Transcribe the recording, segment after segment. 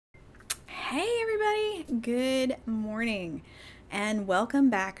Hey everybody, good morning and welcome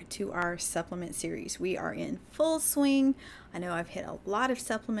back to our supplement series. We are in full swing. I know I've hit a lot of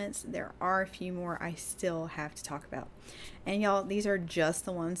supplements. There are a few more I still have to talk about. And y'all, these are just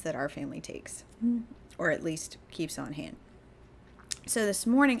the ones that our family takes, or at least keeps on hand. So this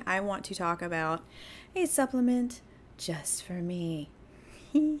morning I want to talk about a supplement just for me.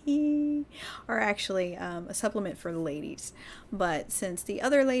 Or actually a supplement for the ladies. But since the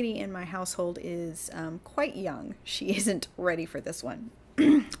other lady in my household is quite young, she isn't ready for this one.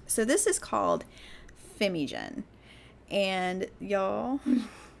 So this is called Femigen. And y'all,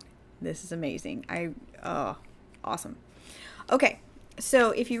 this is amazing. Awesome. Okay,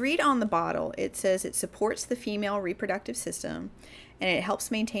 so if you read on the bottle, it says it supports the female reproductive system and it helps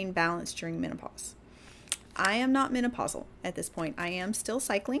maintain balance during menopause. I am not menopausal at this point. I am still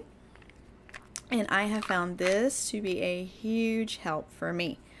cycling, and I have found this to be a huge help for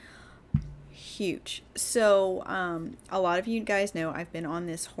me. Huge. So a lot of you guys know I've been on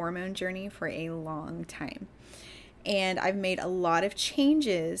this hormone journey for a long time, and I've made a lot of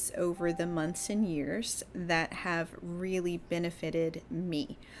changes over the months and years that have really benefited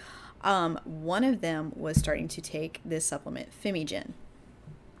me. One of them was starting to take this supplement, Femigen.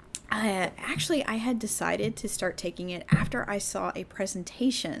 I had decided to start taking it after I saw a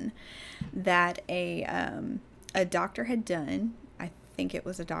presentation that a doctor had done. I think it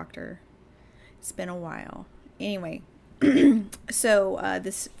was a doctor. It's been a while. Anyway, so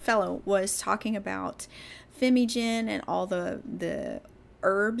this fellow was talking about Femigen and all the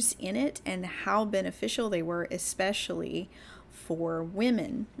herbs in it and how beneficial they were, especially for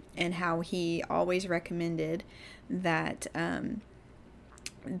women, and how he always recommended that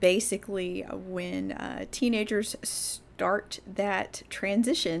basically when teenagers start that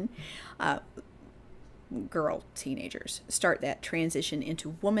transition, teenagers start that transition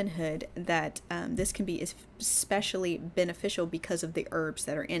into womanhood, that this can be especially beneficial because of the herbs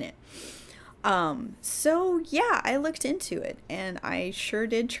that are in it. So yeah, I looked into it and I sure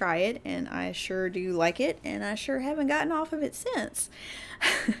did try it, and I sure do like it, and I sure haven't gotten off of it since.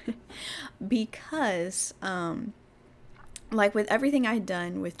 Because like with everything I'd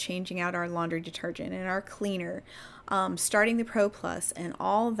done with changing out our laundry detergent and our cleaner, starting the Pro Plus and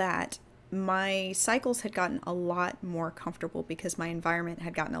all that, my cycles had gotten a lot more comfortable because my environment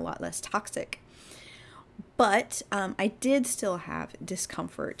had gotten a lot less toxic. But I did still have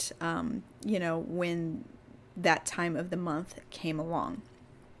discomfort, when that time of the month came along.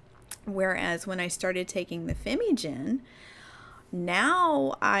 Whereas when I started taking the Femigen,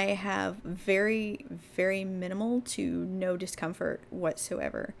 now I have very, very minimal to no discomfort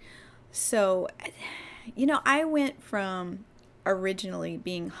whatsoever. So, I went from originally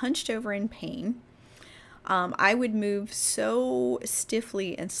being hunched over in pain. I would move so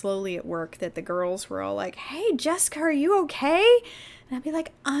stiffly and slowly at work that the girls were all like, "Hey, Jessica, are you okay?" And I'd be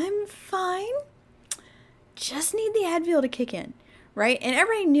like, "I'm fine. Just need the Advil to kick in." Right? And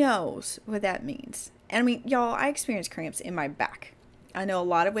everybody knows what that means. And I mean, y'all, I experience cramps in my back. I know a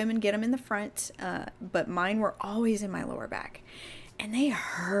lot of women get them in the front, but mine were always in my lower back. And they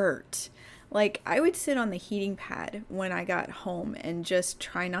hurt. Like, I would sit on the heating pad when I got home and just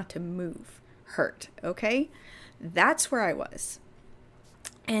try not to move. Hurt, okay? That's where I was.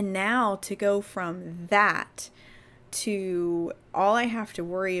 And now to go from that to all I have to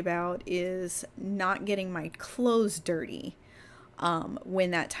worry about is not getting my clothes dirty.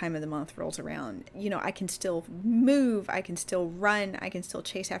 When that time of the month rolls around, I can still move, I can still run, I can still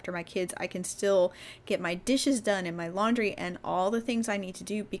chase after my kids, I can still get my dishes done and my laundry and all the things I need to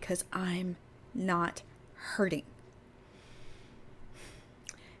do because I'm not hurting.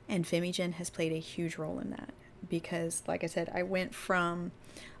 And Femigen has played a huge role in that because, like I said, I went from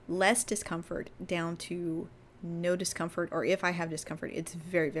less discomfort down to no discomfort, or if I have discomfort, it's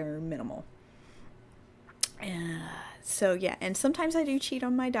very, very minimal. So yeah, and sometimes I do cheat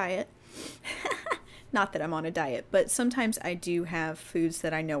on my diet. Not that I'm on a diet, but sometimes I do have foods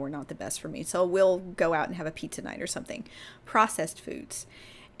that I know are not the best for me. So we'll go out and have a pizza night or something. Processed foods.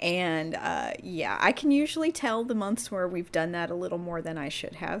 And yeah, I can usually tell the months where we've done that a little more than I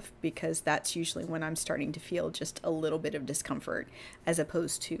should have, because that's usually when I'm starting to feel just a little bit of discomfort as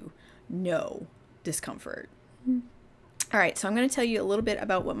opposed to no discomfort. All right, so I'm going to tell you a little bit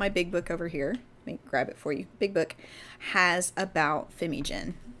about what my big book over here, let me grab it for you, big book, has about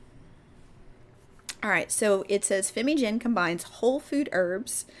Femigen. All right, so it says Femigen combines whole food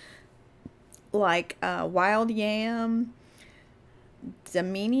herbs like wild yam,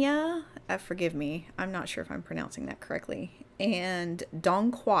 Damenia, forgive me, I'm not sure if I'm pronouncing that correctly, and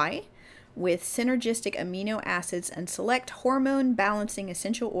dong quai, with synergistic amino acids and select hormone balancing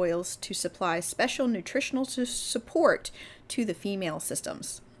essential oils to supply special nutritional support to the female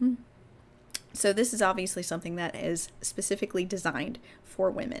systems. So this is obviously something that is specifically designed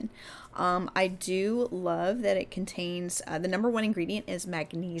for women. I do love that it contains, the number one ingredient is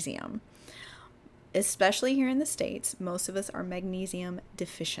magnesium. Especially here in the States, most of us are magnesium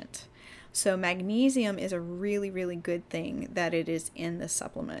deficient. So magnesium is a really, really good thing that it is in the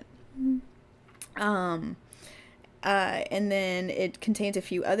supplement. And then it contains a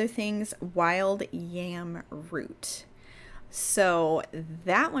few other things. Wild yam root. So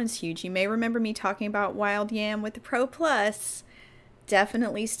that one's huge. You may remember me talking about wild yam with the Pro Plus.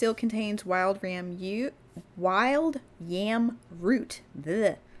 Definitely still contains wild yam root.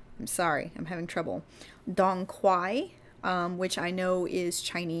 Blech. I'm sorry, I'm having trouble. Dong quai, which I know is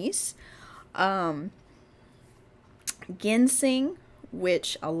Chinese. Ginseng,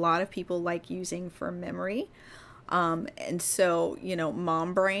 which a lot of people like using for memory. And so, you know,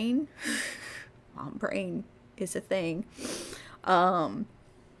 mom brain is a thing.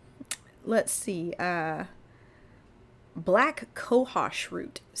 Let's see, black cohosh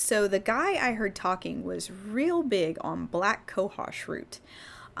root. So the guy I heard talking was real big on black cohosh root.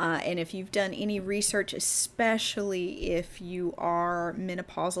 And if you've done any research, especially if you are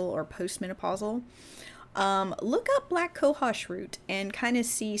menopausal or postmenopausal, look up black cohosh root and kind of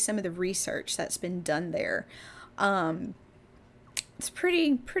see some of the research that's been done there. It's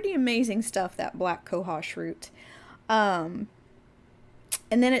pretty amazing stuff, that black cohosh root. And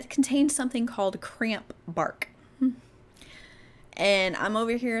then it contains something called cramp bark. And I'm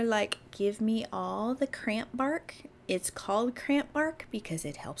over here like, give me all the cramp bark. It's called cramp bark because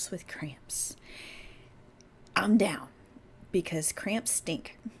it helps with cramps. I'm down because cramps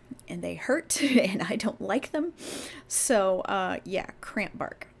stink and they hurt and I don't like them. So yeah, cramp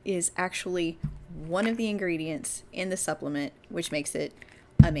bark is actually one of the ingredients in the supplement, which makes it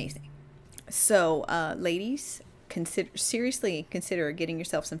amazing. So ladies, seriously consider getting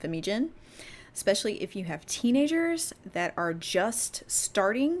yourself some Femigen, especially if you have teenagers that are just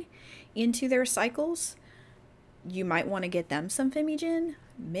starting into their cycles. You might want to get them some Femigen.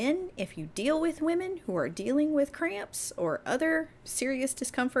 Men, if you deal with women who are dealing with cramps or other serious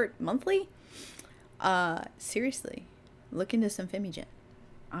discomfort monthly, seriously, look into some Femigen.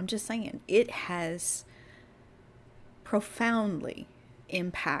 I'm just saying, it has profoundly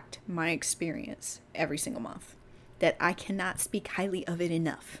impacted my experience every single month, that I cannot speak highly of it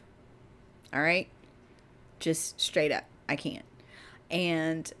enough. All right? Just straight up, I can't.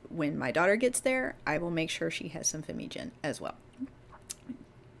 And when my daughter gets there, I will make sure she has some Femigen as well.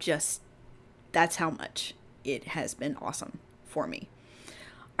 Just, that's how much it has been awesome for me.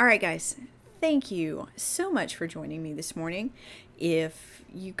 All right, guys, thank you so much for joining me this morning. If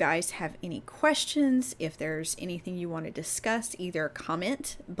you guys have any questions, if there's anything you want to discuss, either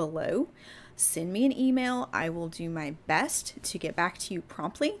comment below, send me an email. I will do my best to get back to you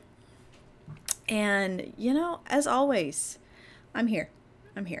promptly. And, you know, as always, I'm here.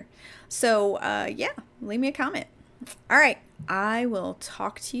 So, yeah, leave me a comment. All right. I will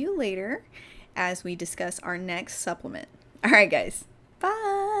talk to you later as we discuss our next supplement. All right, guys.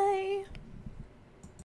 Bye.